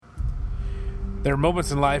There are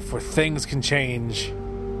moments in life where things can change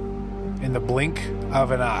in the blink of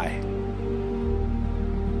an eye.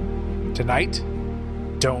 Tonight,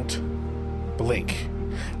 don't blink.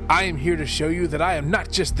 I am here to show you that I am not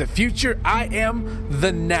just the future, I am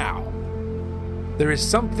the now. There is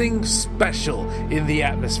something special in the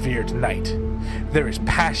atmosphere tonight. There is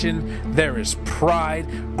passion, there is pride,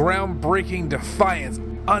 groundbreaking defiance,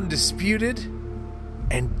 undisputed,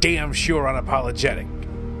 and damn sure unapologetic.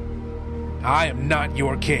 I am not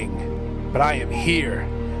your king, but I am here.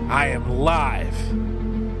 I am live,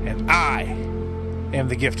 and I am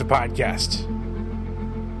the Gift of Podcast.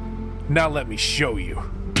 Now let me show you.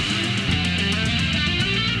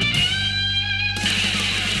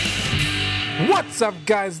 What's up,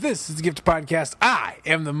 guys? This is the Gift of Podcast. I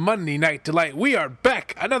am the Monday Night Delight. We are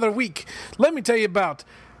back another week. Let me tell you about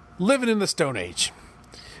living in the Stone Age.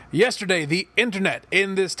 Yesterday, the internet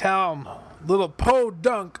in this town, little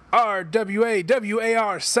Podunk, RWA,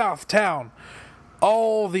 WAR, South Town,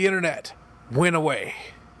 all the internet went away.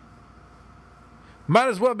 Might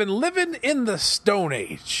as well have been living in the Stone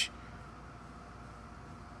Age.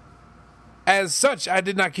 As such, I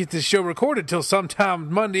did not get this show recorded till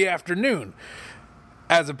sometime Monday afternoon.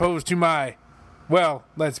 As opposed to my, well,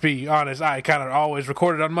 let's be honest, I kind of always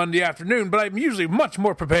recorded on Monday afternoon, but I'm usually much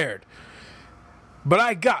more prepared. But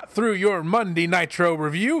I got through your Monday Nitro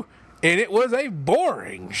review, and it was a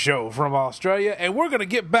boring show from Australia, and we're going to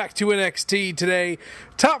get back to NXT today.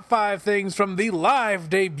 Top 5 things from the live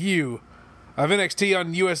debut of NXT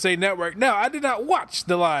on USA Network. Now, I did not watch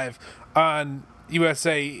the live on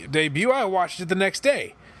USA debut. I watched it the next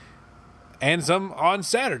day, and some on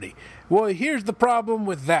Saturday. Well, here's the problem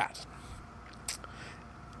with that.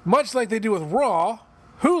 Much like they do with Raw,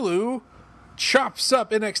 Hulu chops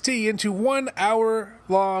up NXT into 1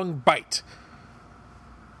 hour-long bite.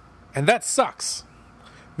 And that sucks.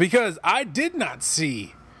 Because I did not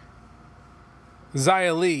see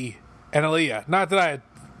Xia Li and Aaliyah. Not that I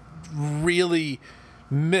really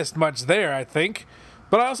missed much there, I think.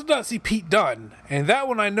 But I also did not see Pete Dunne. And that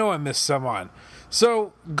one I know I missed some on.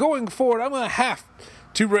 So, going forward, I'm going to have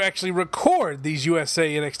to actually record these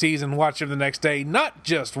USA NXTs and watch them the next day. Not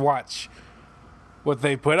just watch what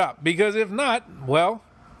they put up. Because if not, well,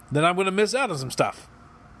 then I'm going to miss out on some stuff.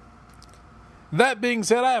 That being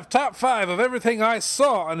said, I have top 5 of everything I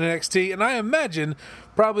saw on NXT, and I imagine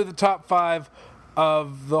probably the top 5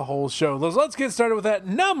 of the whole show. Let's get started with that.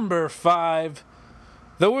 Number 5,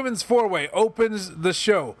 the Women's 4-Way opens the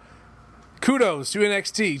show. Kudos to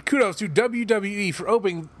NXT. Kudos to WWE for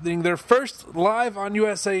opening their first live on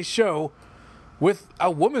USA show with a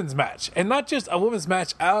women's match. And not just a women's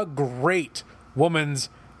match, a great women's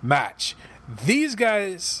match. These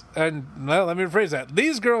guys, and well, let me rephrase that.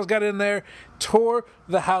 These girls got in there, tore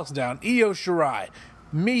the house down. Io Shirai,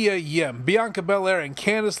 Mia Yim, Bianca Belair, and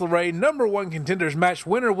Candice LeRae, number 1 contenders match.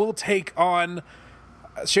 Winner will take on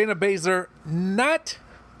Shayna Baszler, not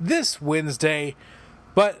this Wednesday,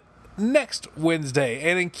 but next Wednesday.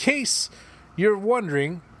 And in case you're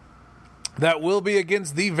wondering, that will be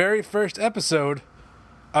against the very first episode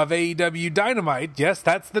of AEW Dynamite. Yes,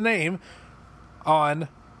 that's the name, on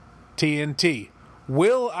TNT.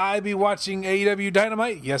 Will I be watching AEW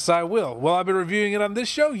Dynamite? Yes, I will. Will I be reviewing it on this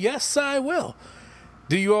show? Yes, I will.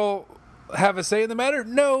 Do you all have a say in the matter?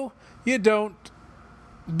 No, you don't.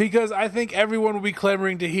 Because I think everyone will be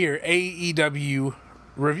clamoring to hear AEW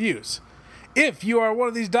reviews. If you are one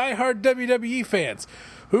of these diehard WWE fans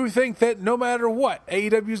who think that no matter what,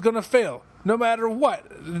 AEW is going to fail, no matter what,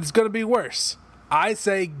 it's going to be worse, I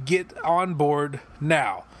say get on board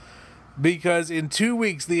now. Because in 2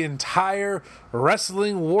 weeks, the entire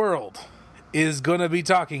wrestling world is going to be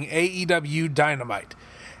talking AEW Dynamite.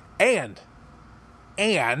 And,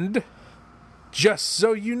 just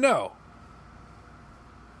so you know,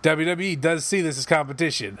 WWE does see this as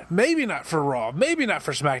competition. Maybe not for Raw, maybe not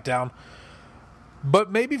for SmackDown,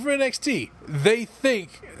 but maybe for NXT. They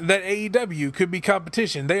think that AEW could be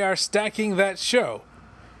competition. They are stacking that show.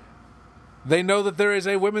 They know that there is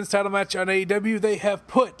a women's title match on AEW. They have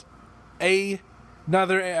put their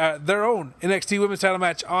own NXT women's title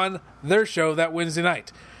match on their show that Wednesday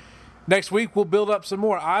night. Next week we'll build up some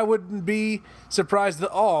more. I wouldn't be surprised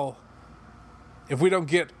at all if we don't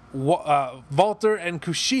get Walter and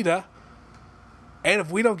Kushida, and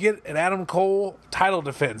if we don't get an Adam Cole title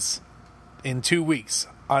defense in 2 weeks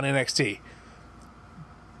on NXT.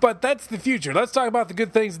 But that's the future. Let's talk about the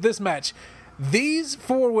good things of this match. These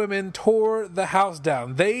 4 women tore the house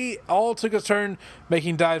down. They all took a turn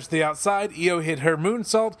making dives to the outside. Io hit her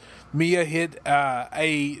moonsault. Mia hit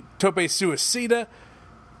a tope suicida.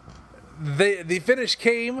 The finish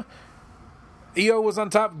came Io was on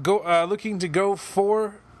top, looking to go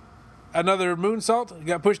for another moonsault.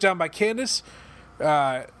 Got pushed down by Candice.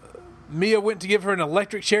 Mia went to give her an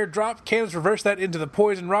electric chair drop. Candice reversed that into the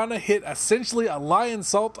Poison Rana, hit essentially a lion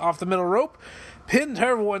salt off the middle rope, pinned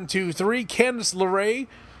her 1, 2, 3. Candice LeRae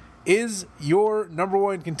is your number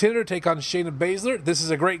one contender. Take on Shayna Baszler. This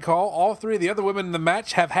is a great call. All three of the other women in the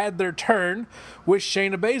match have had their turn with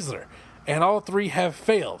Shayna Baszler, and all three have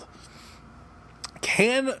failed.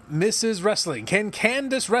 Can Mrs. Wrestling, can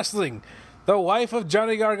Candice Wrestling, the wife of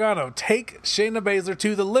Johnny Gargano, take Shayna Baszler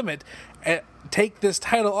to the limit and take this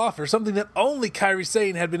title off her? Something that only Kairi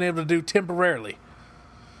Sane had been able to do temporarily.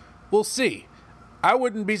 We'll see. I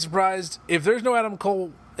wouldn't be surprised if there's no Adam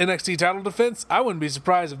Cole NXT title defense. I wouldn't be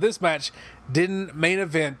surprised if this match didn't main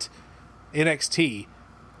event NXT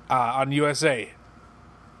on USA.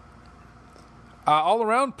 All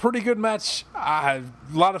around, pretty good match. A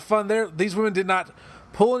lot of fun there. These women did not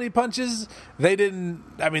pull any punches. They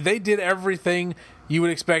did everything you would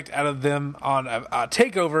expect out of them on a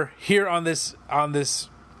takeover here on this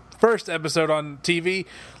first episode on TV.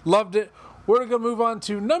 Loved it. We're going to move on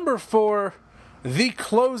to number 4, the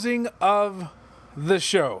closing of the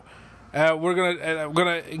show. We're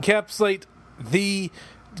gonna encapsulate the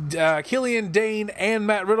Killian Dane and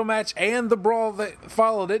Matt Riddle match and the brawl that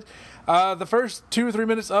followed it. The first 2 or 3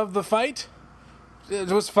 minutes of the fight, it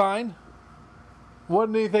was fine.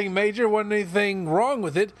 Wasn't anything major, wasn't anything wrong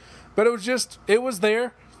with it, but it was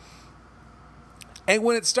there. And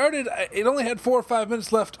when it started, it only had 4 or 5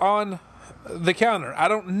 minutes left on the counter. I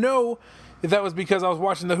don't know if that was because I was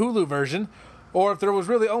watching the Hulu version, or if there was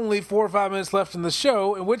really only 4 or 5 minutes left in the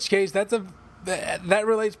show, in which case that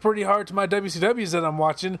relates pretty hard to my WCWs that I'm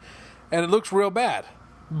watching, and it looks real bad.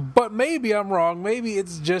 But maybe I'm wrong. Maybe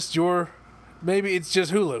it's just Hulu.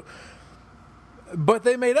 But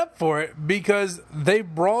they made up for it because they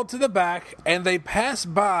brawled to the back and they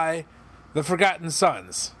passed by the Forgotten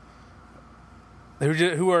Sons,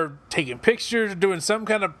 who are taking pictures, doing some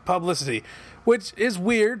kind of publicity, which is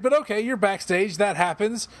weird, but okay, you're backstage, that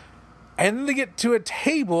happens. And then they get to a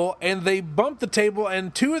table and they bump the table,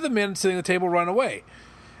 and 2 of the men sitting at the table run away.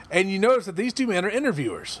 And you notice that these 2 men are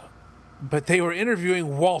interviewers, but they were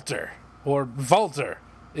interviewing Walter, or Walter,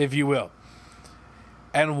 if you will.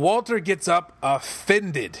 And Walter gets up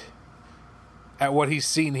offended at what he's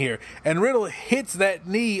seen here. And Riddle hits that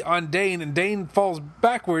knee on Dane, and Dane falls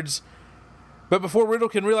backwards. But before Riddle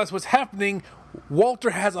can realize what's happening, Walter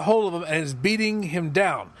has a hold of him and is beating him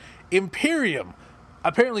down. Imperium,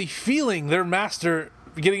 apparently feeling their master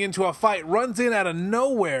getting into a fight, runs in out of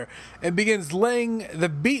nowhere and begins laying the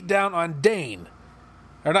beat down on Dane.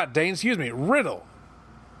 Or not Dane, Riddle.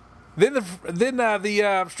 Then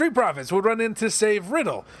the Street Profits would run in to save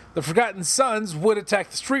Riddle. The Forgotten Sons would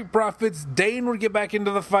attack the Street Profits. Dane would get back into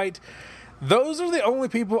the fight. Those are the only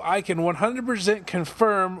people I can 100%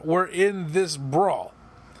 confirm were in this brawl.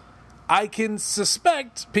 I can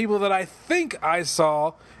suspect people that I think I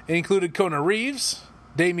saw included Kona Reeves,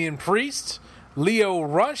 Damian Priest, Leo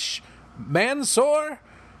Rush, Mansoor.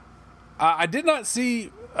 I did not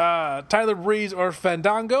see Tyler Breeze or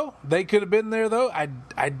Fandango. They could have been there though.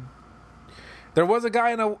 There was a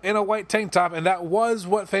guy in a white tank top, and that was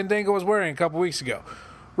what Fandango was wearing a couple weeks ago.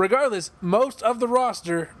 Regardless, most of the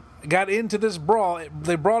roster got into this brawl.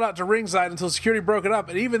 They brawled out to ringside until security broke it up,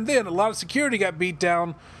 and even then, a lot of security got beat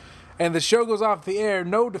down, and the show goes off the air.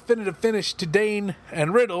 No definitive finish to Dane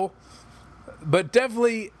and Riddle, but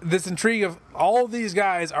definitely this intrigue of all these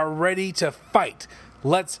guys are ready to fight.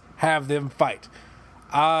 Let's have them fight.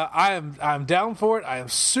 I'm down for it. I am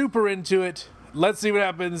super into it. Let's see what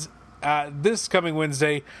happens this coming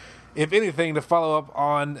Wednesday, if anything, to follow up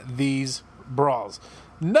on these brawls.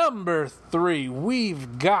 Number 3,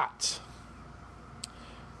 we've got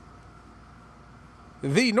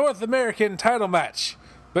the North American title match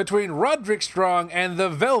between Roderick Strong and the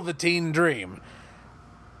Velveteen Dream.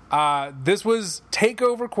 This was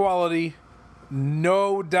takeover quality,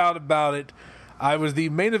 no doubt about it. It was the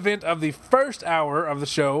main event of the first hour of the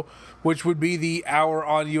show, which would be the hour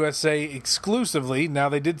on USA exclusively. Now,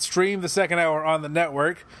 they did stream the second hour on the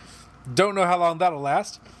network. Don't know how long that'll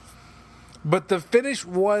last. But the finish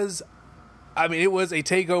was, it was a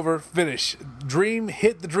takeover finish. Dream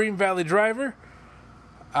hit the Dream Valley Driver.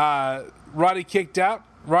 Roddy kicked out.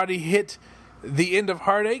 Roddy hit the end of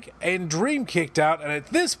Heartache, and Dream kicked out. And at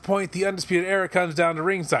this point, the Undisputed Era comes down to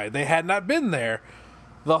ringside. They had not been there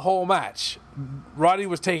the whole match. Roddy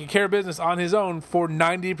was taking care of business on his own for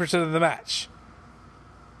 90% of the match.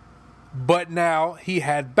 But now he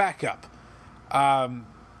had backup. I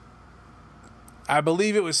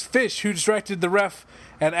believe it was Fish who distracted the ref,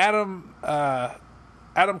 and Adam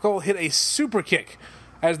Adam Cole hit a super kick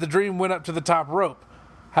as the Dream went up to the top rope.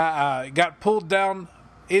 Got pulled down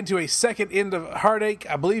into a second end of Heartache.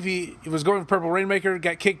 I believe he was going for Purple Rainmaker,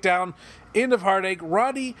 got kicked down. End of Heartache.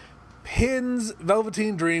 Roddy pins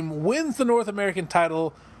Velveteen Dream, wins the North American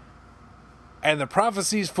title, and the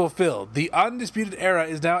prophecy's fulfilled. The Undisputed Era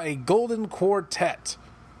is now a Golden Quartet.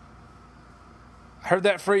 I heard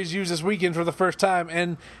that phrase used this weekend for the first time,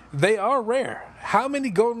 and they are rare. How many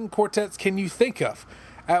Golden Quartets can you think of?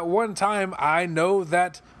 At one time, I know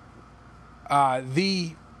that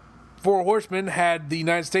the Four Horsemen had the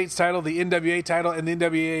United States title, the NWA title, and the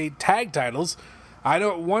NWA tag titles. I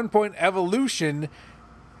know at one point Evolution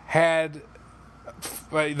had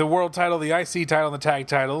the world title, the IC title, and the tag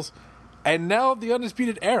titles. And now the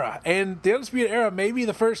Undisputed Era. And the Undisputed Era may be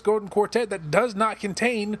the first Golden Quartet that does not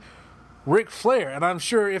contain Ric Flair. And I'm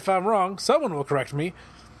sure if I'm wrong, someone will correct me.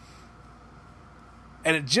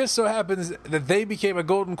 And it just so happens that they became a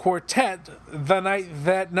Golden Quartet the night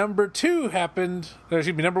that number one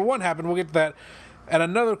happened. We'll get to that. And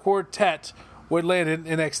another quartet would land in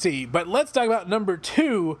NXT. But let's talk about number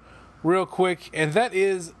 2 real quick. And that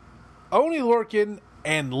is Oney Lorcan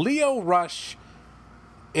and Lio Rush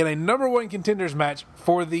in a number 1 contenders match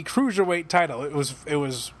for the Cruiserweight title. It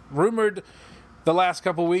was rumored the last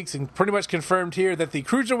couple weeks and pretty much confirmed here that the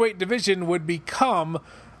Cruiserweight division would become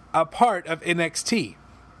a part of NXT.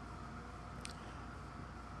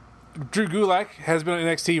 Drew Gulak has been on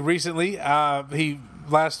NXT recently.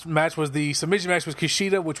 Last match was the submission match with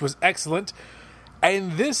Kushida, which was excellent.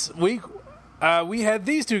 And this week, we had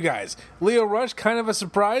these two guys. Lio Rush, kind of a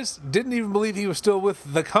surprise. Didn't even believe he was still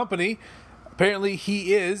with the company. Apparently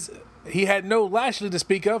he is. He had no Lashley to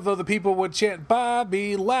speak of, though the people would chant,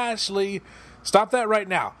 Bobby Lashley. Stop that right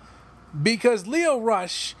now. Because Lio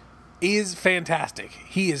Rush is fantastic.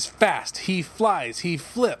 He is fast. He flies. He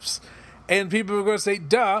flips. And people are going to say,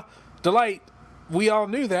 duh, Delight, we all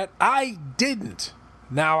knew that. I didn't.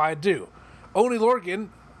 Now I do. Oney Lorcan,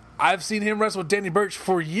 I've seen him wrestle with Danny Burch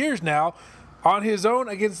for years now. On his own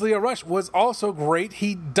against Lio Rush was also great.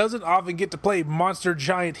 He doesn't often get to play monster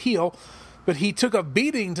giant heel, but he took a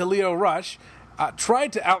beating to Lio Rush,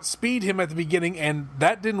 tried to outspeed him at the beginning, and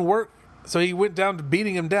that didn't work, so he went down to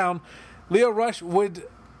beating him down. Lio Rush would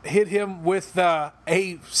hit him with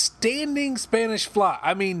a standing Spanish fly.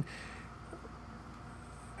 I mean,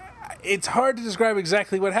 it's hard to describe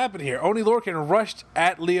exactly what happened here. Oney Lorcan rushed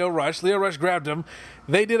at Lio Rush. Lio Rush grabbed him.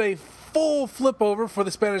 They did a full flip over for the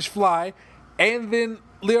Spanish fly, and then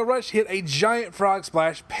Lio Rush hit a giant frog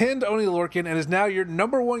splash, pinned Oney Lorcan, and is now your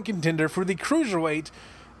number 1 contender for the Cruiserweight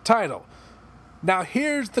title. Now,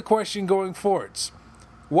 here's the question going forwards.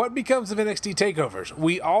 What becomes of NXT takeovers?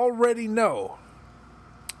 We already know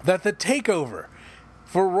that the takeover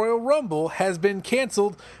for Royal Rumble has been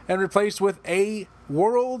canceled and replaced with a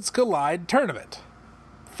Worlds Collide tournament.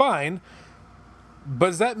 Fine. But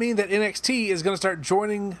does that mean that NXT is going to start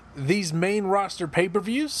joining these main roster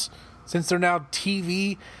pay-per-views since they're now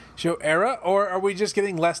TV show era? Or are we just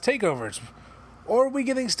getting less takeovers? Or are we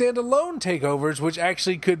getting standalone takeovers, which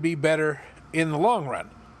actually could be better in the long run?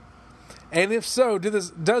 And if so,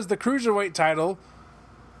 does the Cruiserweight title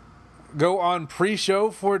go on pre-show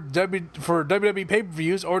for WWE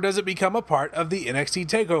pay-per-views, or does it become a part of the NXT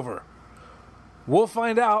takeover? We'll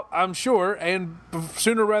find out, I'm sure, and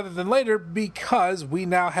sooner rather than later, because we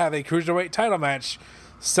now have a Cruiserweight title match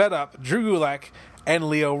set up, Drew Gulak and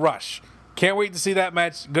Lio Rush. Can't wait to see that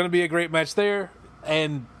match. Going to be a great match there,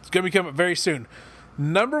 and it's going to be coming very soon.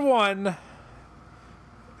 Number 1,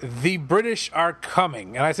 the British are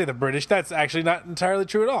coming. And I say the British, that's actually not entirely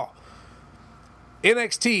true at all.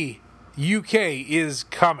 NXT UK is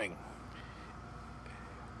coming.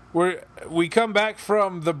 We come back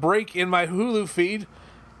from the break in my Hulu feed,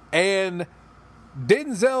 and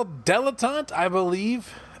Denzel Dilettant, I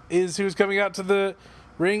believe, is who's coming out to the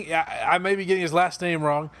ring. I may be getting his last name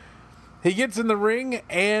wrong. He gets in the ring,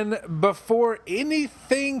 and before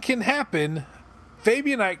anything can happen,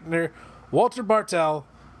 Fabian Aichner, Fabian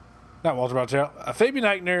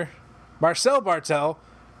Aichner, Marcel Bartel,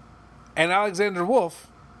 and Alexander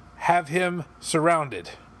Wolf have him surrounded.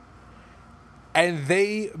 And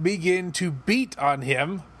they begin to beat on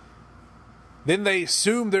him. Then they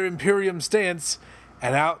assume their Imperium stance,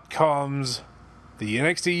 and out comes the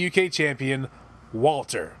NXT UK champion,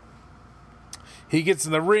 Walter. He gets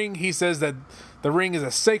in the ring. He says that the ring is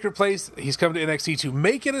a sacred place. He's come to NXT to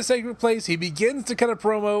make it a sacred place. He begins to cut a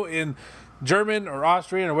promo in German or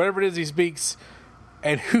Austrian or whatever it is he speaks.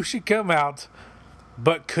 And who should come out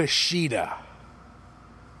but Kushida?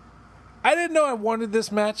 I didn't know I wanted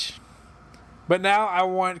this match, but now I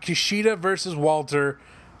want Kushida versus Walter.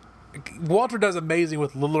 Walter does amazing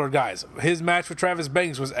with littler guys. His match with Travis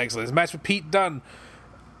Banks was excellent. His match with Pete Dunne,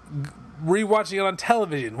 rewatching it on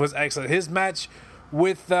television, was excellent. His match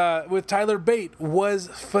with Tyler Bate was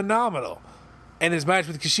phenomenal. And his match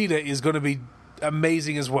with Kushida is going to be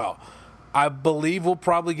amazing as well. I believe we'll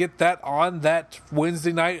probably get that on that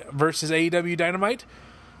Wednesday night versus AEW Dynamite.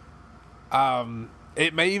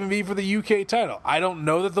 It may even be for the UK title. I don't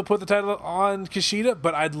know that they'll put the title on Kushida,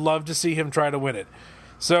 but I'd love to see him try to win it.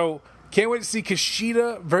 So, can't wait to see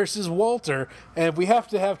Kushida versus Walter. And if we have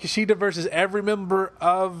to have Kushida versus every member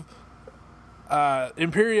of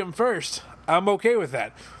Imperium first, I'm okay with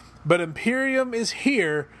that. But Imperium is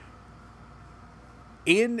here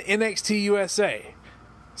in NXT USA.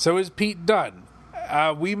 So is Pete Dunne.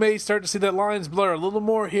 We may start to see that lines blur a little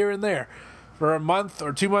more here and there. For a month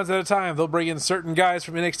or 2 months at a time, they'll bring in certain guys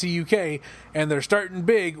from NXT UK, and they're starting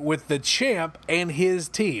big with the champ and his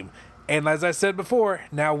team. And as I said before,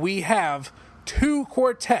 now we have 2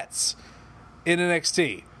 quartets in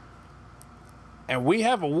NXT. And we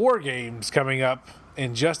have a War Games coming up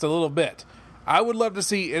in just a little bit. I would love to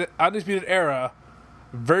see Undisputed Era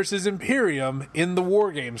versus Imperium in the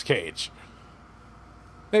War Games cage.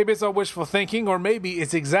 Maybe it's all wishful thinking, or maybe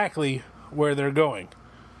it's exactly where they're going.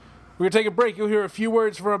 We're going to take a break. You'll hear a few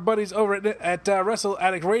words from our buddies over at Wrestle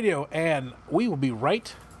Addict Radio, and we will be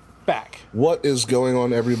right back. What is going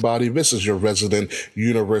on, everybody? This is your resident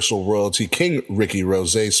Universal Royalty King, Ricky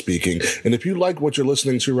Rose speaking. And if you like what you're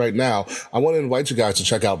listening to right now, I want to invite you guys to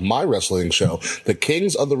check out my wrestling show, the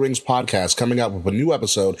Kings of the Rings podcast, coming out with a new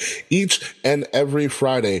episode each and every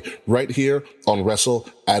Friday right here on Wrestle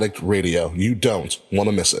Addict Radio. You don't want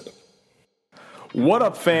to miss it. What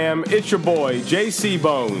up, fam? It's your boy, JC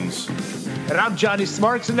Bones. And I'm Johnny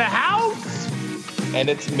Smarks in the house. And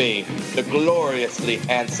it's me, the gloriously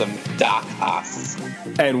handsome Doc Haas.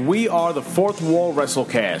 And we are the Fourth Wall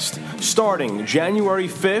WrestleCast. Starting January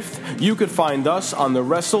 5th, you can find us on the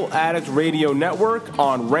Wrestle Addict Radio Network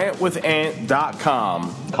on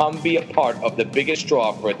rantwithant.com. Come be a part of the biggest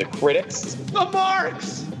draw for the critics, The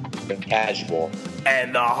Marks, the casual,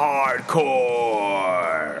 and the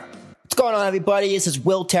hardcore. What's going on, everybody? This is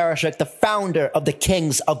Will Tarashuk, the founder of the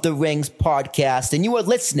Kings of the Rings podcast, and you are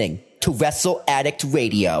listening to Wrestle Addict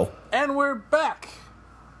Radio. And we're back.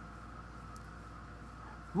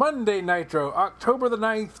 Monday Nitro, October the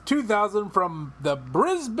 9th, 2000, from the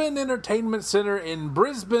Brisbane Entertainment Centre in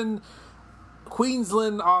Brisbane,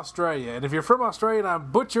 Queensland, Australia. And if you're from Australia and I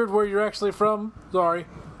butchered where you're actually from, sorry.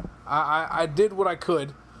 I did what I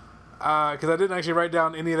could, because I didn't actually write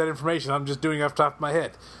down any of that information. I'm just doing it off the top of my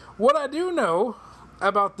head. What I do know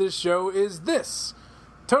about this show is this.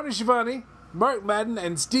 Tony Schiavone, Mark Madden,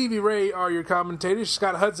 and Stevie Ray are your commentators.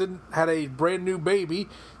 Scott Hudson had a brand new baby.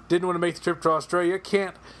 Didn't want to make the trip to Australia.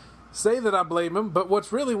 Can't say that I blame him. But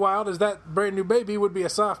what's really wild is that brand new baby would be a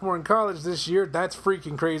sophomore in college this year. That's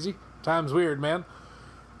freaking crazy. Time's weird, man.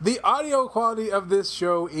 The audio quality of this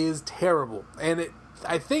show is terrible. And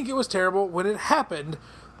I think it was terrible when it happened,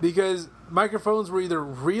 because microphones were either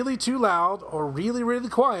really too loud or really, really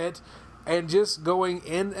quiet and just going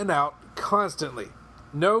in and out constantly.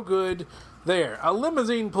 No good there. A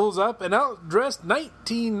limousine pulls up and out-dressed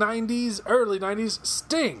 1990s, early 90s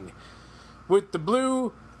Sting with the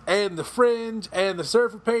blue and the fringe and the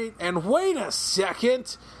surfer paint. And wait a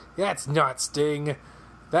second, that's not Sting.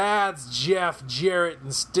 That's Jeff Jarrett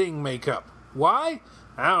and Sting makeup. Why?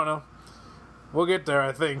 I don't know. We'll get there,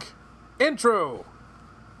 I think. Intro.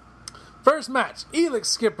 First match, Elix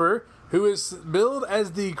Skipper, who is billed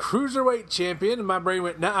as the Cruiserweight Champion, and my brain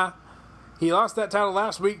went, nah. He lost that title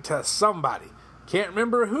last week to somebody. Can't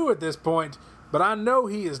remember who at this point, but I know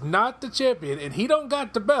he is not the champion, and he don't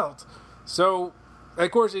got the belt. So,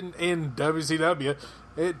 of course, in WCW,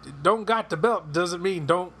 don't got the belt doesn't mean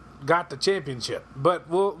don't got the championship. But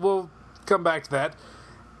we'll come back to that.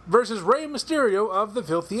 Versus Rey Mysterio of the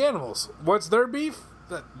Filthy Animals. What's their beef?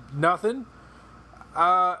 Nothing.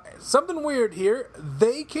 Something weird here.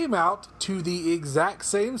 They came out to the exact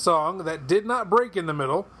same song that did not break in the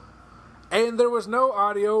middle, and there was no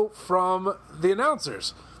audio from the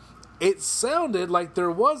announcers. It sounded like there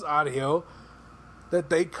was audio that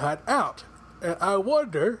they cut out. And I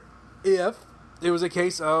wonder if it was a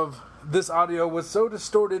case of this audio was so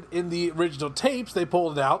distorted in the original tapes they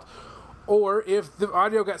pulled it out, or if the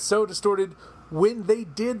audio got so distorted when they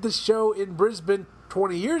did the show in Brisbane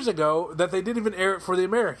 20 years ago that they didn't even air it for the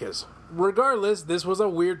Americas. Regardless, this was a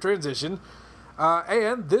weird transition,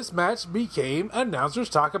 and this match became Announcers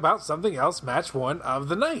Talk About Something Else match 1 of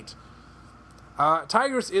the night.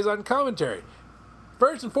 Tigress is on commentary.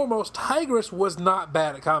 First and foremost, Tigress was not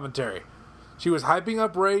bad at commentary. She was hyping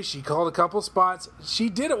up Ray. She called a couple spots. She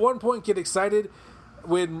did at one point get excited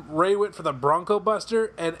when Ray went for the Bronco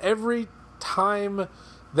Buster, and every time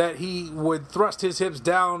that he would thrust his hips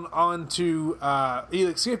down onto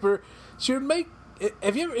Elix Skipper, she would make...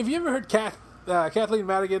 Have you ever heard Kathleen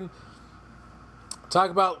Madigan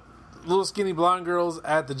talk about little skinny blonde girls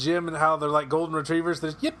at the gym and how they're like golden retrievers?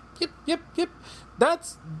 There's yip, yip, yip, yip.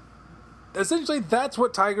 That's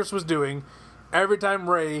what Tigress was doing every time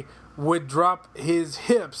Ray would drop his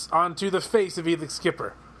hips onto the face of Elix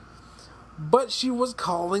Skipper. But she was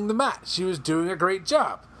calling the match. She was doing a great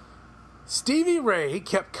job. Stevie Ray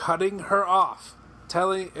kept cutting her off,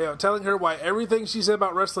 telling her why everything she said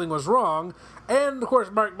about wrestling was wrong, and of course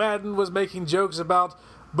Mark Madden was making jokes about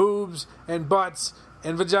boobs and butts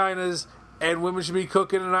and vaginas and women should be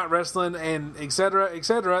cooking and not wrestling and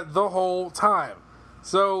etc. the whole time.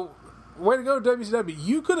 So, way to go WCW.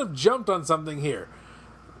 You could have jumped on something here.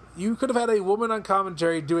 You could have had a woman on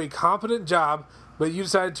commentary do a competent job, but you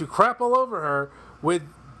decided to crap all over her with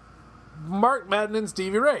Mark Madden and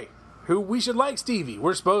Stevie Ray. Who we should like Stevie.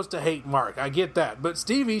 We're supposed to hate Mark. I get that. But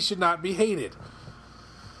Stevie should not be hated.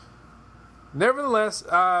 Nevertheless,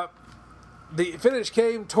 the finish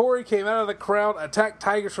came. Tori came out of the crowd, attacked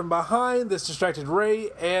Tigress from behind. This distracted Ray,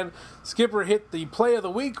 and Skipper hit the play of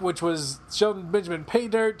the week, which was Shelton Benjamin Pay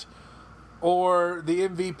Dirt, or the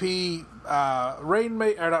MVP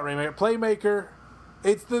Playmaker.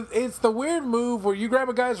 It's the weird move where you grab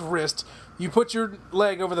a guy's wrist, you put your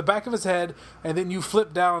leg over the back of his head, and then you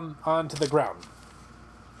flip down onto the ground.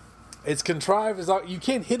 It's contrived. You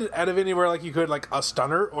can't hit it out of anywhere like you could like a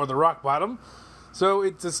stunner or the rock bottom. So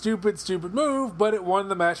it's a stupid move, but it won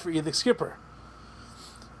the match for Elix Skipper.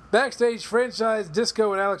 Backstage, Franchise,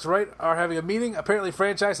 Disco, and Alex Wright are having a meeting. Apparently,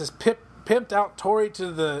 Franchise has pimped out Tori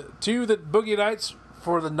to the Boogie Nights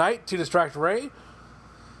for the night to distract Ray.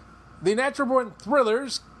 The Natural Born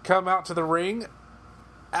Thrillers come out to the ring.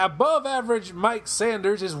 Above average Mike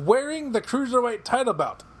Sanders is wearing the Cruiserweight title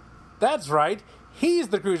belt. That's right, he's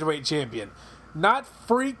the Cruiserweight champion, not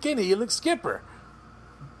freaking Elix Skipper.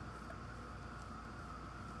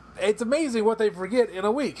 It's amazing what they forget in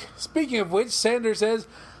a week. Speaking of which, Sanders says,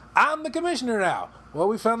 I'm the commissioner now. Well,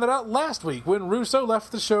 we found that out last week. When Russo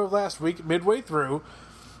left the show last week, midway through,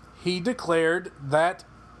 he declared that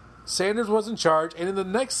Sanders was in charge, and in the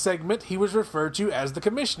next segment, he was referred to as the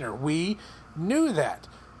commissioner. We knew that.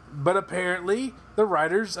 But apparently, the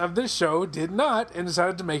writers of this show did not and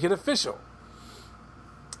decided to make it official.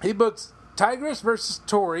 He books Tigress versus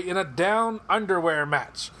Tori in a down underwear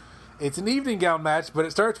match. It's an evening gown match, but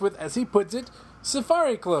it starts with, as he puts it,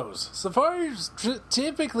 safari clothes. Safaris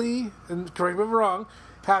typically, and correct me if I'm wrong,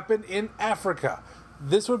 happen in Africa.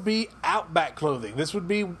 This would be outback clothing. This would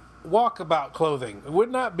be walkabout clothing. It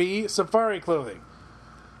would not be safari clothing.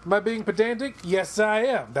 Am I being pedantic? Yes, I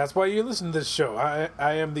am. That's why you listen to this show.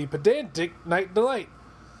 I am the pedantic Night Delight.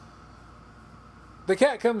 The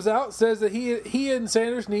Cat comes out, says that he and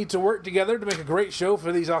Sanders need to work together to make a great show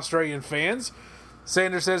for these Australian fans.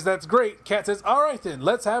 Sanders says that's great. Cat says, all right then,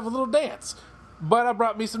 let's have a little dance. But I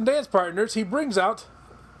brought me some dance partners. He brings out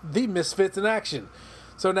the Misfits in action.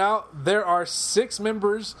 So now there are 6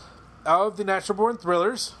 members of the Natural Born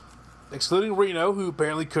Thrillers, excluding Reno, who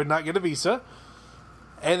apparently could not get a visa.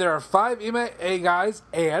 And there are 5 MMA guys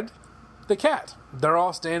and the Cat. They're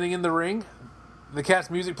all standing in the ring. The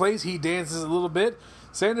Cat's music plays. He dances a little bit.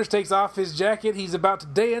 Sanders takes off his jacket. He's about to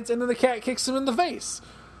dance, and then the Cat kicks him in the face.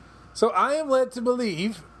 So I am led to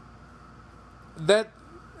believe that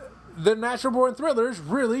the Natural Born Thrillers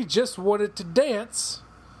really just wanted to dance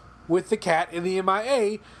with the Cat in the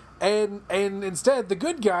MIA, and instead the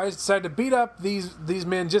good guys decided to beat up these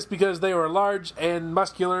men just because they were large and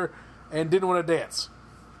muscular and didn't want to dance.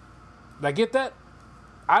 Did I get that?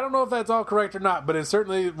 I don't know if that's all correct or not, but it's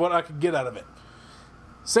certainly what I could get out of it.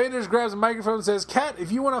 Sanders grabs a microphone and says, Cat,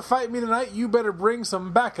 if you want to fight me tonight, you better bring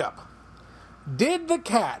some backup. Did the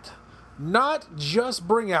Cat not just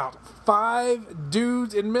bring out 5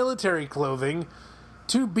 dudes in military clothing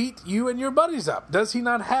to beat you and your buddies up? Does he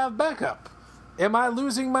not have backup? Am I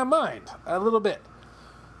losing my mind? A little bit.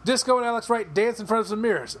 Disco and Alex Wright dance in front of some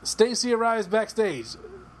mirrors. Stacy arrives backstage.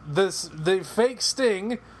 The fake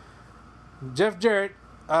Sting, Jeff Jarrett,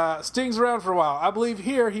 stings around for a while. I believe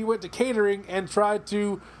here he went to catering and tried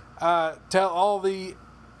to tell all the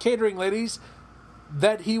catering ladies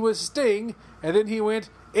that he was Sting, and then he went,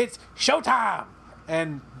 it's showtime!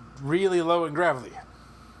 And really low and gravelly.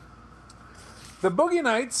 The Boogie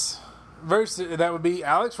Nights versus, that would be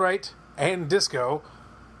Alex Wright and Disco,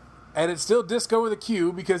 and it's still Disco with a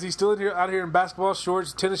Q because he's still out here in basketball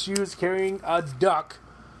shorts, tennis shoes, carrying a duck.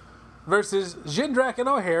 versus Jindrak and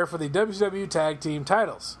O'Haire for the WCW Tag Team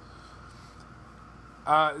titles.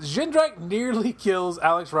 Jindrak nearly kills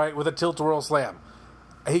Alex Wright with a tilt-a-whirl slam.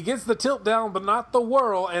 He gets the tilt down, but not the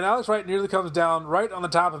whirl, and Alex Wright nearly comes down right on the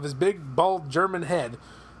top of his big, bald German head.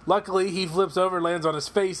 Luckily, he flips over and lands on his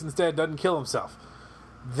face instead, doesn't kill himself.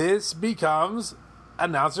 This becomes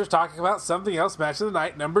announcers talking about something else match of the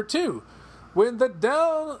night number 2. When the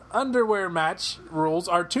down underwear match rules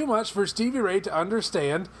are too much for Stevie Ray to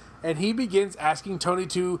understand, and he begins asking Tony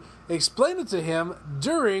to explain it to him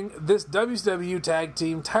during this WCW Tag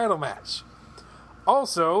Team title match.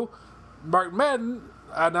 Also, Mark Madden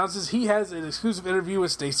announces he has an exclusive interview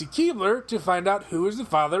with Stacy Keibler to find out who is the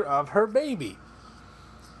father of her baby.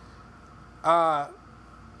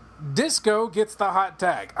 Disco gets the hot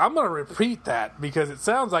tag. I'm going to repeat that because it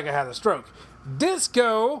sounds like I had a stroke.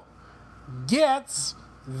 Disco gets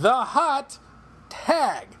the hot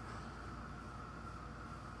tag.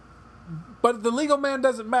 But the legal man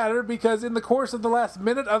doesn't matter because in the course of the last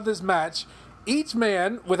minute of this match, each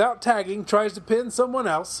man, without tagging, tries to pin someone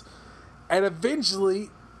else, and eventually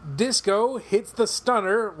Disco hits the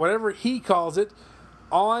stunner, whatever he calls it,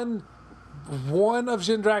 on one of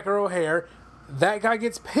Jindrak or O'Haire. That guy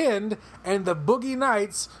gets pinned, and the Boogie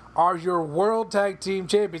Knights are your World Tag Team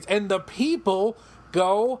Champions. And the people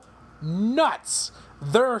go nuts.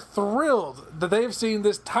 They're thrilled that they've seen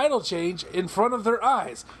this title change in front of their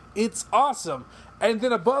eyes. It's awesome. And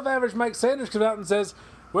then above average Mike Sanders comes out and says,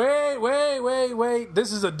 wait,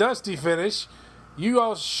 this is a dusty finish. You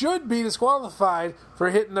all should be disqualified for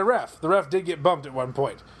hitting the ref. The ref did get bumped at one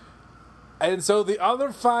point. And so the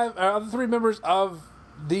other 3 members of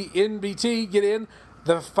the NBT get in.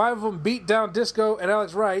 The 5 of them beat down Disco and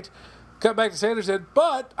Alex Wright. Cut back to Sanders said,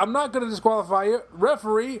 but I'm not going to disqualify you.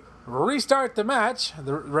 Referee, restart the match.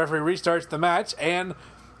 The referee restarts the match, and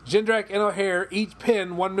Jindrak and O'Haire each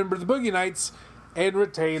pin one member of the Boogie Knights and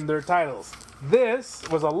retain their titles. This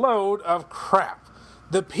was a load of crap.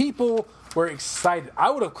 The people were excited.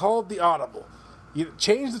 I would have called the audible. You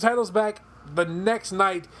change the titles back the next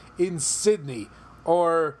night in Sydney,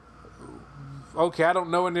 or okay, I don't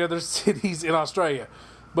know any other cities in Australia,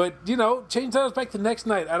 but change titles back the next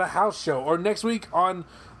night at a house show, or next week on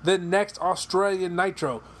the next Australian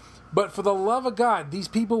Nitro. But for the love of God, these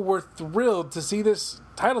people were thrilled to see this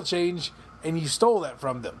title change, and you stole that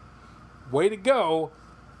from them. Way to go,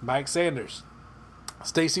 Mike Sanders.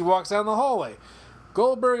 Stacy walks down the hallway.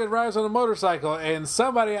 Goldberg arrives on a motorcycle, and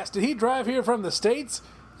somebody asked, did he drive here from the States?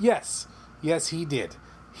 Yes, he did.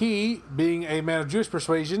 He, being a man of Jewish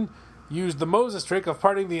persuasion, used the Moses trick of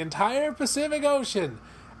parting the entire Pacific Ocean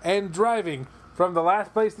and driving from the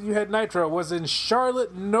last place that you had Nitro was in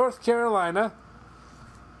Charlotte, North Carolina,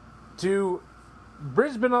 to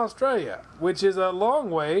Brisbane, Australia, which is a long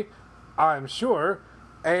way, I'm sure.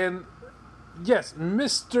 And yes,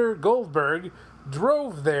 Mr. Goldberg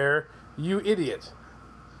drove there, you idiot.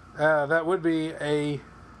 That would be a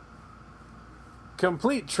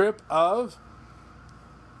complete trip of,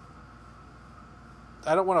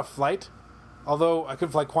 I don't want a flight, although I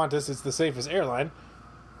could fly Qantas, it's the safest airline,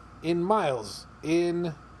 in miles.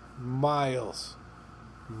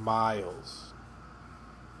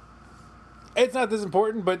 It's not this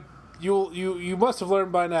important, but you must have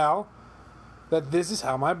learned by now that this is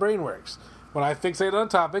how my brain works. When I fixate on a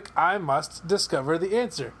topic, I must discover the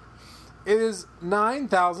answer. It is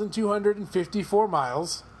 9,254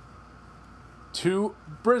 miles to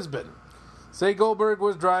Brisbane. Say Goldberg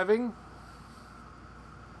was driving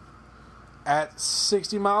at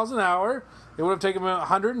 60 miles an hour. It would have taken him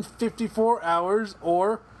 154 hours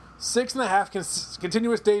or 6.5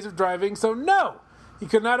 continuous days of driving. So no, he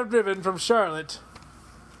could not have driven from Charlotte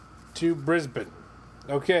to Brisbane.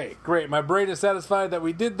 Okay, great. My brain is satisfied that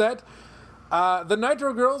we did that. The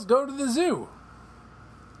Nitro Girls go to the zoo.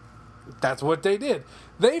 That's what they did.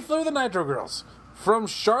 They flew the Nitro Girls from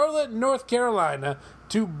Charlotte, North Carolina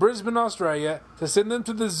to Brisbane, Australia to send them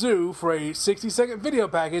to the zoo for a 60-second video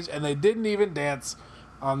package, and they didn't even dance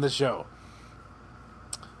on the show.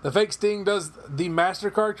 The fake Sting does the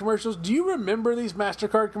MasterCard commercials. Do you remember these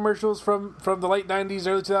MasterCard commercials from the late 90s,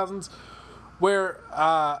 early 2000s? Where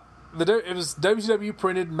it was WCW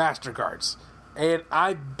printed MasterCards. And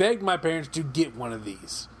I begged my parents to get one of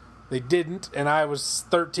these. They didn't, and I was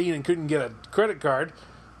 13 and couldn't get a credit card.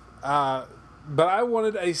 But I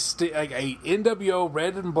wanted a NWO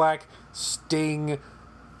red and black Sting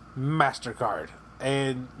MasterCard.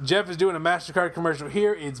 And Jeff is doing a MasterCard commercial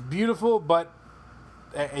here. It's beautiful, but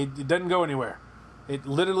it doesn't go anywhere. It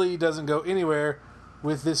literally doesn't go anywhere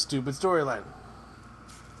with this stupid storyline.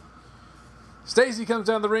 Stacy comes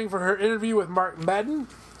down the ring for her interview with Mark Madden.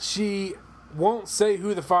 She won't say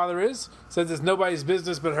who the father is, says it's nobody's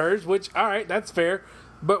business but hers, which, all right, that's fair.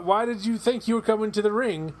 But why did you think you were coming to the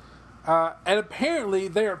ring? And apparently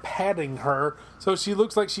they are padding her so she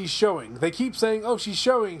looks like she's showing. They keep saying, oh, she's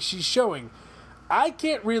showing, she's showing. I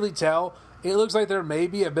can't really tell. It looks like there may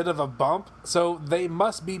be a bit of a bump, so they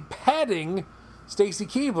must be padding Stacy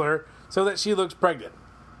Keibler so that she looks pregnant.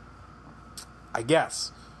 I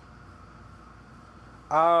guess.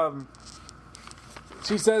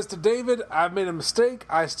 She says to David, I've made a mistake.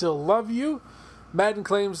 I still love you. Madden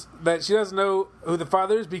claims that she doesn't know who the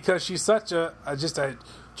father is because she's such a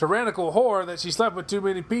tyrannical whore that she slept with too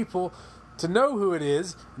many people to know who it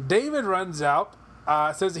is. David runs out,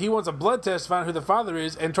 says that he wants a blood test to find out who the father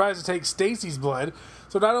is, and tries to take Stacy's blood.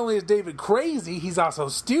 So not only is David crazy, he's also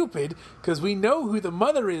stupid because we know who the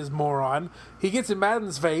mother is, moron. He gets in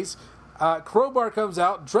Madden's face. Crowbar comes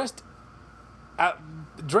out dressed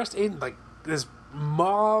in like this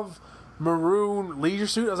mauve maroon leisure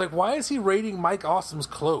suit. I was like, why is he raiding Mike Awesome's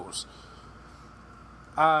clothes?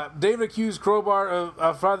 David accused Crowbar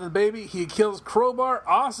of fathering the baby. He kills Crowbar.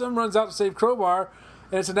 Awesome runs out to save Crowbar,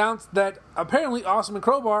 and it's announced that apparently Awesome and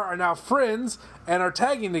Crowbar are now friends and are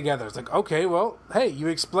tagging together. It's like, okay, well, hey, you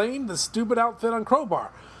explained the stupid outfit on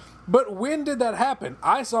Crowbar. But when did that happen?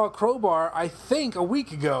 I saw Crowbar, I think, a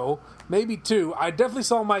week ago, maybe 2. I definitely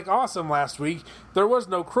saw Mike Awesome last week. There was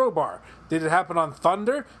no Crowbar. Did it happen on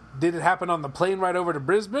Thunder? Did it happen on the plane ride over to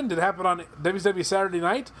Brisbane? Did it happen on WCW Saturday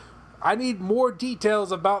Night? I need more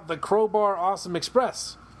details about the Crowbar Awesome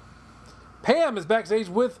Express. Pam is backstage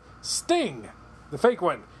with Sting, the fake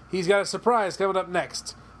one. He's got a surprise coming up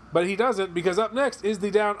next. But he doesn't, because up next is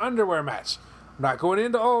the Down Underwear match. I'm not going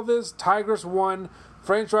into all this. Tigress won.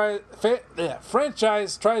 Franchise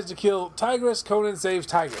tries to kill Tigress. Conan saves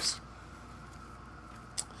Tigress.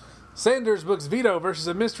 Sanders books Vito versus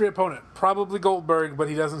a mystery opponent. Probably Goldberg, but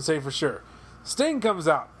he doesn't say for sure. Sting comes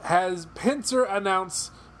out. Has Pincer announce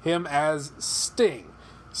him as Sting.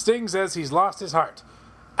 Sting says he's lost his heart.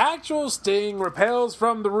 Actual Sting repels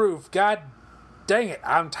from the roof. God dang it.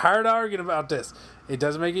 I'm tired of arguing about this. It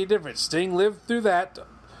doesn't make any difference. Sting lived through that,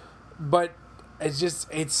 but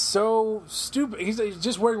it's so stupid. He's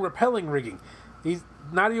just wearing repelling rigging. He's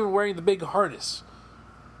not even wearing the big harness.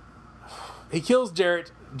 He kills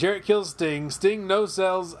Jarrett. Jarrett kills Sting. Sting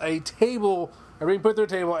no-sells a table, or being put through a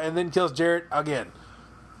table, and then kills Jarrett again.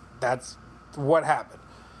 That's what happened.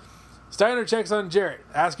 Steiner checks on Jarrett,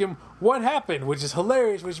 asks him what happened, which is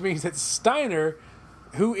hilarious, which means that Steiner,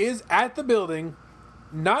 who is at the building,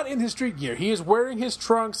 not in his street gear, he is wearing his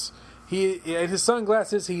trunks, and his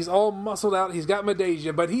sunglasses, he's all muscled out, he's got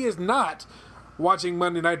Medeja, but he is not watching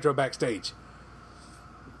Monday Nitro backstage.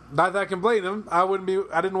 Not that I can blame him. I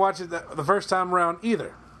didn't watch it the first time around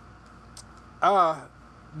either.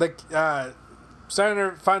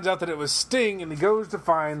 Steiner finds out that it was Sting, and he goes to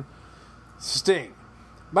find Sting.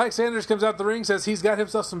 Mike Sanders comes out the ring, says he's got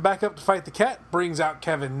himself some backup to fight the Cat, brings out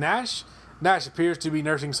Kevin Nash. Nash appears to be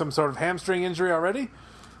nursing some sort of hamstring injury already.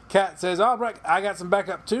 Cat says, all right, I got some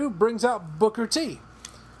backup too, brings out Booker T.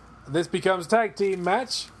 This becomes a tag team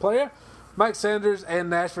match, player. Mike Sanders and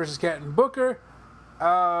Nash versus Cat and Booker.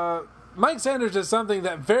 Mike Sanders does something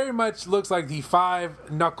that very much looks like the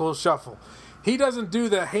 5-knuckle shuffle. He doesn't do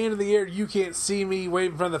the hand in the air, you can't see me,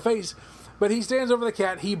 wave in front of the face, but he stands over the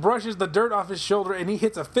Cat, he brushes the dirt off his shoulder, and he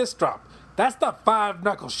hits a fist drop. That's the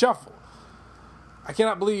 5-knuckle shuffle. I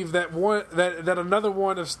cannot believe that another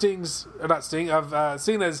one of Cena's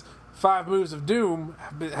 5 moves of doom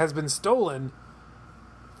has been stolen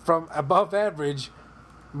from above average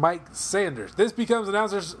Mike Sanders. This becomes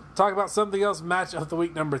announcers talk about something else match of the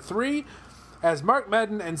week number 3 as Mark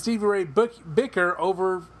Madden and Stevie Ray bicker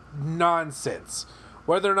over nonsense.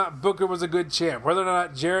 Whether or not Booker was a good champ, whether or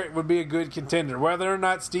not Jarrett would be a good contender, whether or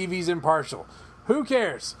not Stevie's impartial. Who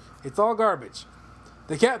cares? It's all garbage.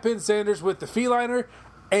 The Cat pins Sanders with the feliner,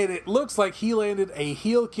 and it looks like he landed a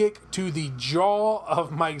heel kick to the jaw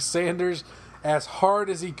of Mike Sanders as hard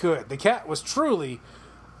as he could. The Cat was truly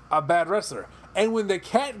a bad wrestler. And when the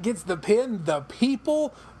Cat gets the pin, the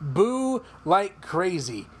people boo like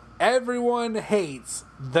crazy. Everyone hates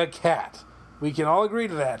the Cat. We can all agree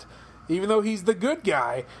to that. Even though he's the good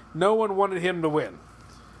guy, no one wanted him to win.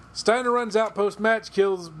 Steiner runs out post-match,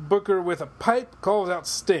 kills Booker with a pipe, calls out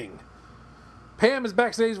Sting. Pam is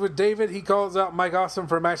backstage with David. He calls out Mike Awesome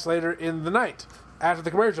for a match later in the night. After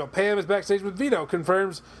the commercial, Pam is backstage with Vito,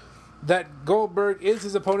 confirms that Goldberg is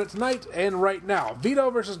his opponent tonight and right now. Vito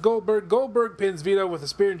versus Goldberg. Goldberg pins Vito with a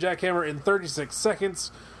spear and jackhammer in 36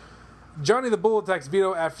 seconds. Johnny the Bull attacks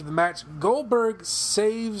Vito after the match. Goldberg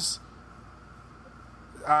saves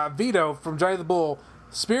Vito from Johnny the Bull,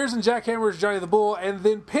 spears and jackhammers Johnny the Bull, and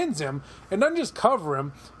then pins him, and doesn't just cover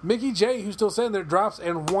him. Mickey J, who's still sitting there, drops,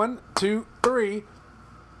 and 1, 2, 3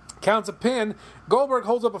 counts a pin. Goldberg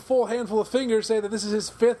holds up a full handful of fingers, saying that this is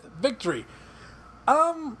his 5th victory.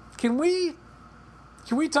 Can we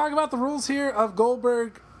talk about the rules here of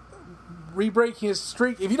Goldberg re-breaking his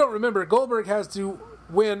streak? If you don't remember, Goldberg has to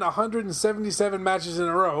win 177 matches in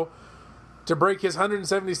a row to break his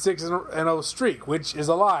 176-0 streak, which is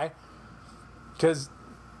a lie, because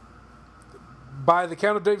by the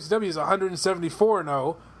count of WCW is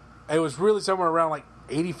 174-0. It was really somewhere around like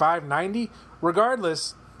 85, 90.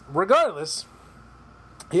 Regardless,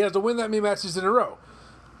 he has to win that many matches in a row.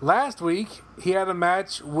 Last week, he had a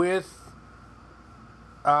match with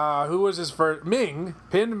who was his first? Ming,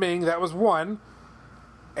 pinned Ming, that was 1.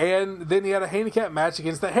 And then he had a handicap match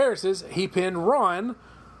against the Harrises. He pinned Ron,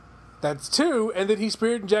 that's 2. And then he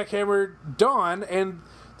speared and jackhammered Dawn, and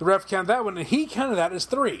the ref counted that one, and he counted that as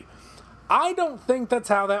 3. I don't think that's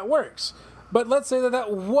how that works. But let's say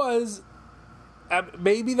that was,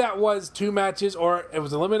 maybe that was 2 matches, or it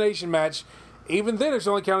was an elimination match. Even then, it's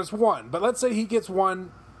only counted as 1. But let's say he gets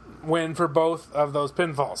 1 win for both of those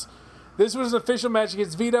pinfalls. This was an official match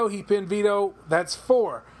against Vito. He pinned Vito. That's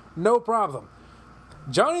 4. No problem.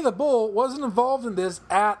 Johnny the Bull wasn't involved in this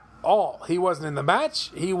at all. He wasn't in the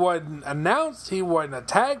match. He wasn't announced. He wasn't a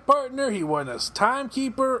tag partner. He wasn't a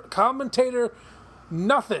timekeeper, commentator,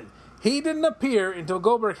 nothing. He didn't appear until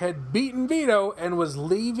Goldberg had beaten Vito and was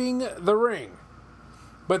leaving the ring.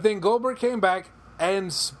 But then Goldberg came back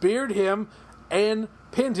and speared him and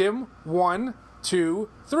pinned him 1, 2,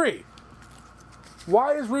 3.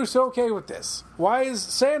 Why is Russo okay with this? Why is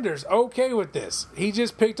Sanders okay with this? He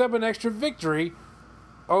just picked up an extra victory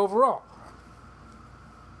overall.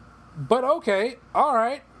 But okay, all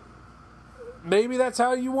right. Maybe that's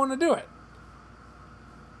how you want to do it.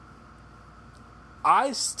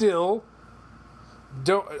 I still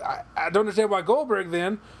don't. I don't understand why Goldberg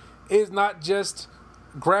then is not just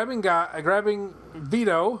grabbing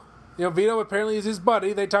Vito. You know, Vito apparently is his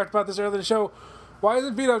buddy. They talked about this earlier in the show. Why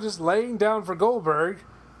isn't Vito just laying down for Goldberg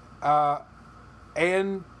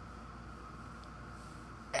and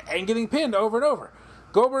getting pinned over and over?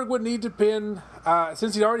 Goldberg would need to pin,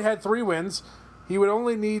 since he already had 3 wins, he would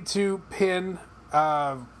only need to pin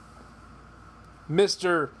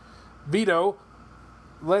Mr. Vito,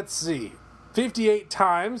 let's see, 58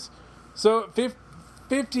 times. So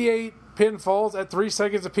 58 pinfalls at 3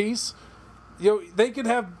 seconds apiece. You know, they could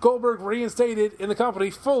have Goldberg reinstated in the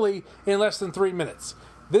company fully in less than 3 minutes.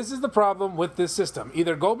 This is the problem with this system.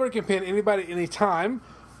 Either Goldberg can pin anybody any time,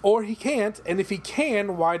 or he can't, and if he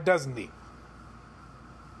can, why doesn't he?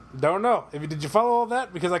 Don't know. Did you follow all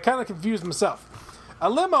that? Because I kind of confused myself. A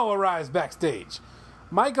limo arrives backstage.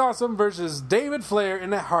 Mike Awesome versus David Flair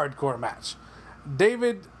in a hardcore match.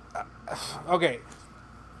 Okay.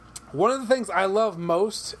 One of the things I love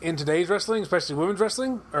most in today's wrestling, especially women's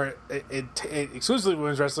wrestling, or exclusively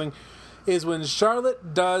women's wrestling, is when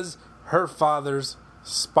Charlotte does her father's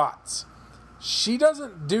spots. She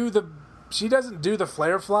doesn't do the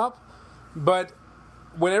Flair flop, but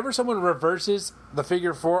whenever someone reverses the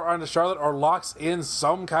figure 4 onto Charlotte or locks in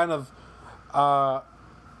some kind of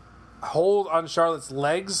hold on Charlotte's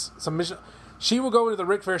legs, submission, she will go into the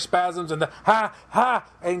Ric Flair spasms and the ha,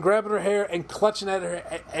 and grabbing her hair and clutching at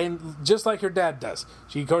her, and just like her dad does.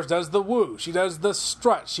 She, of course, does the woo. She does the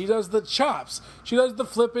strut. She does the chops. She does the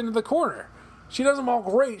flip into the corner. She does them all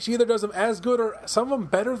great. She either does them as good or some of them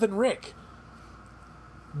better than Rick.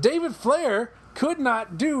 David Flair could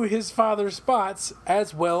not do his father's spots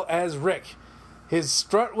as well as Rick. His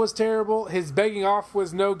strut was terrible. His begging off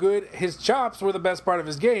was no good. His chops were the best part of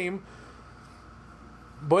his game.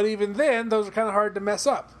 But even then, those are kind of hard to mess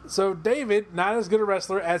up. So David, not as good a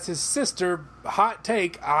wrestler as his sister. Hot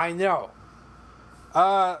take, I know.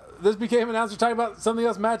 This became announced. We're talking about something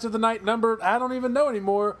else. Match of the night number. I don't even know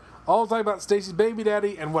anymore. All talking about Stacy's baby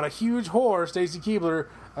daddy and what a huge whore Stacy Keibler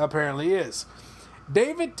apparently is.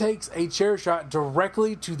 David takes a chair shot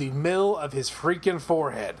directly to the middle of his freaking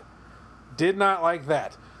forehead. Did not like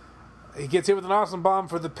that. He gets hit with an awesome bomb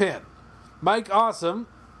for the pin. Mike Awesome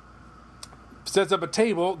sets up a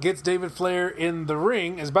table, gets David Flair in the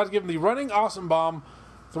ring, is about to give him the running awesome bomb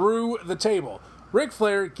through the table. Ric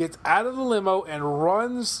Flair gets out of the limo and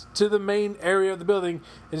runs to the main area of the building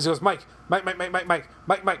and just goes, Mike. And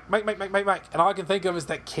all I can think of is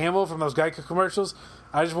that camel from those Geico commercials.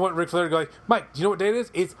 I just want Ric Flair to go like, Mike, do you know what day it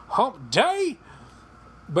is? It's hump day!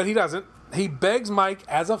 But he doesn't. He begs Mike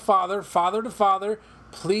as a father to father,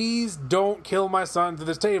 please don't kill my son to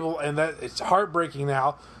this table. And that it's heartbreaking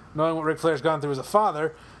now, knowing what Ric Flair's gone through as a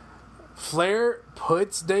father. Flair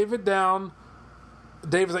puts David down,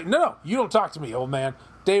 David's like, no, you don't talk to me, old man.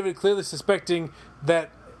 David clearly suspecting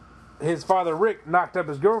that his father, Rick, knocked up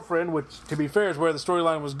his girlfriend, which, to be fair, is where the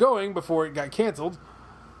storyline was going before it got canceled.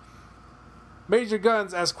 Major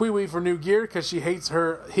Guns asks Kwee-Wee for new gear because she hates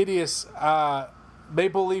her hideous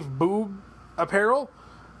maple leaf boob apparel.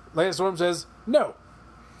 Lance Storm says, no.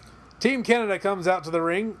 Team Canada comes out to the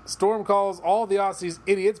ring. Storm calls all the Aussies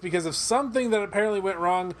idiots because of something that apparently went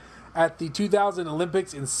wrong at the 2000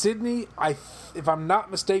 Olympics in Sydney. If I'm not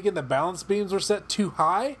mistaken, the balance beams were set too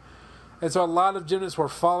high, and so a lot of gymnasts were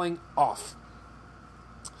falling off.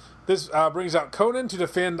 This brings out Conan to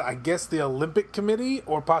defend, I guess, the Olympic Committee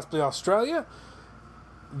or possibly Australia.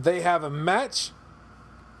 They have a match.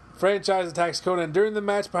 Franchise attacks Conan during the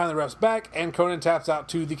match behind the ref's back, and Conan taps out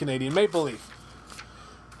to the Canadian Maple Leaf.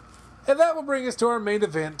 And that will bring us to our main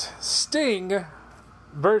event, Sting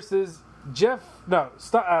versus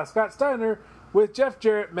Scott Steiner, with Jeff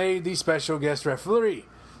Jarrett made the special guest referee.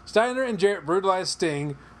 Steiner and Jarrett brutalized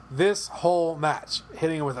Sting this whole match,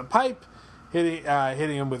 hitting him with a pipe, hitting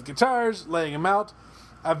him with guitars, laying him out.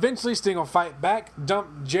 Eventually, Sting will fight back,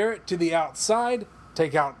 dump Jarrett to the outside,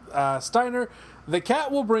 take out Steiner. The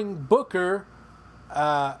Cat will bring Booker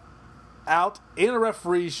out in a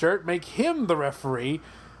referee shirt, make him the referee,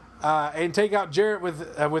 and take out Jarrett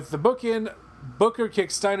with the bookend. Booker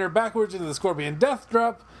kicks Steiner backwards into the Scorpion Death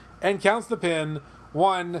Drop and counts the pin.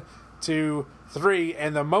 1, 2, 3.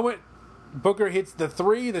 And the moment Booker hits the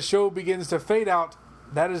 3, the show begins to fade out.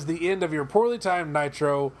 That is the end of your poorly timed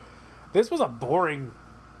Nitro. This was a boring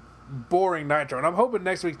Nitro. And I'm hoping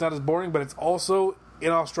next week's not as boring, but it's also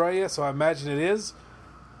in Australia, so I imagine it is.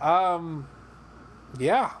 Yeah.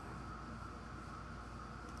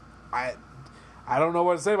 I don't know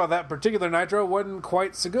what to say about that particular Nitro. It wasn't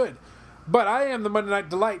quite so good. But I am the Monday Night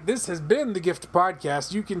Delight. This has been the Gift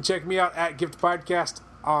Podcast. You can check me out at Gift Podcast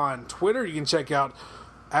on Twitter. You can check out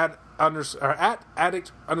at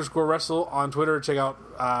addict_wrestle on Twitter. Check out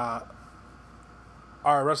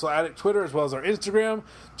our Wrestle Addict Twitter as well as our Instagram.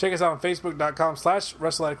 Check us out on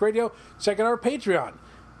Facebook.com/Wrestle Addict Radio. Check out our Patreon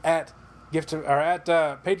at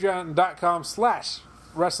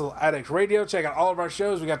patreon.com/Wrestle Addict Radio. Check out all of our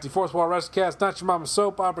shows. We got the Fourth Wall WrestleCast, Not Your Mama's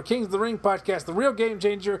Soap Opera, Kings of the Ring Podcast, The Real Game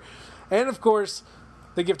Changer, and of course,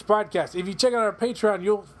 the Gift Podcast. If you check out our Patreon,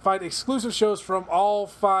 you'll find exclusive shows from all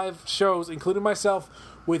 5 shows, including myself,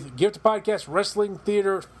 with Gift Podcast Wrestling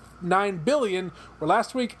Theater 9 Billion, where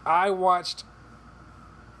last week I watched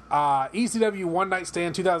ECW One Night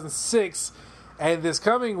Stand 2006, and this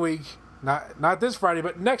coming week, not this Friday,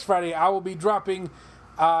 but next Friday, I will be dropping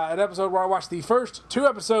an episode where I watched the first 2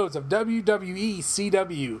 episodes of WWE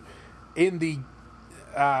CW in the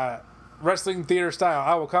wrestling theater style.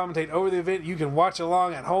 I will commentate over the event. You can watch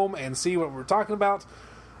along at home and see what we're talking about.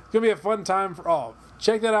 It's going to be a fun time for all.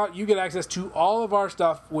 Check that out. You get access to all of our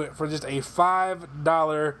stuff for just a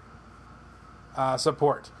 $5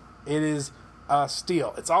 support. It is a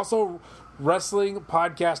steal. It's also Wrestling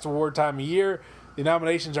Podcast Award time of year. The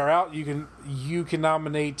nominations are out. You can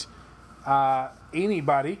nominate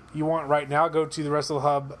anybody you want right now. Go to the Wrestle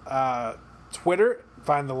Hub Twitter,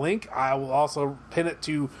 find the link. I will also pin it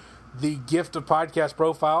to the Gift of Podcast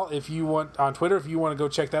profile if you want on Twitter. If you want to go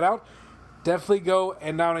check that out, definitely go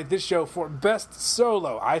and nominate this show for Best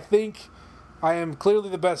Solo. I think I am clearly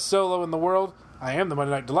the best solo in the world. I am the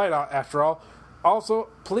Monday Night Delight, after all. Also,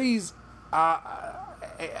 please,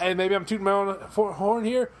 and maybe I'm tooting my own horn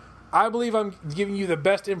here, I believe I'm giving you the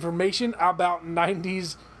best information about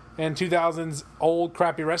 90s and 2000s old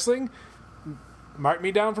crappy wrestling. Mark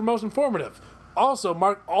me down for most informative. Also,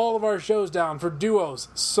 mark all of our shows down for duos,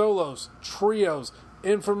 solos, trios,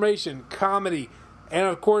 information, comedy, and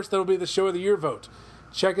of course, that'll be the Show of the Year vote.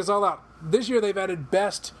 Check us all out. This year, they've added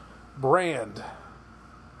Best Brand.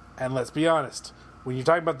 And let's be honest, when you're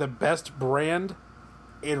talking about the best brand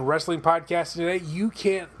in wrestling podcasting today, you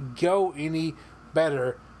can't go any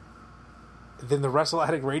better than the Wrestle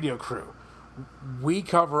Addict Radio crew. We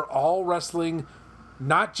cover all wrestling,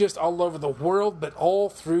 not just all over the world, but all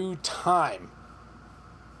through time.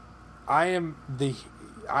 I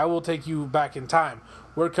will take you back in time.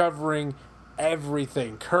 We're covering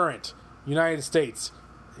everything current, United States,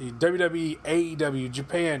 WWE, AEW,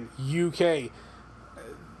 Japan, UK,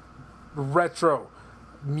 retro,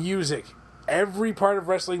 music, every part of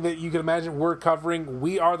wrestling that you can imagine we're covering.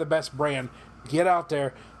 We are the best brand. Get out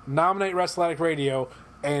there, nominate Wrestle Addict Radio,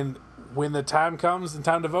 and when the time comes and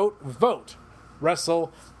time to vote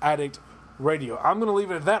Wrestle Addict Radio. I'm going to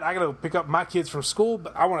leave it at that. I got to pick up my kids from school,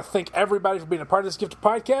 but I want to thank everybody for being a part of this Gift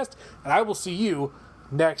podcast, and I will see you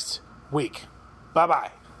next week.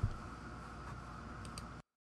 Bye-bye.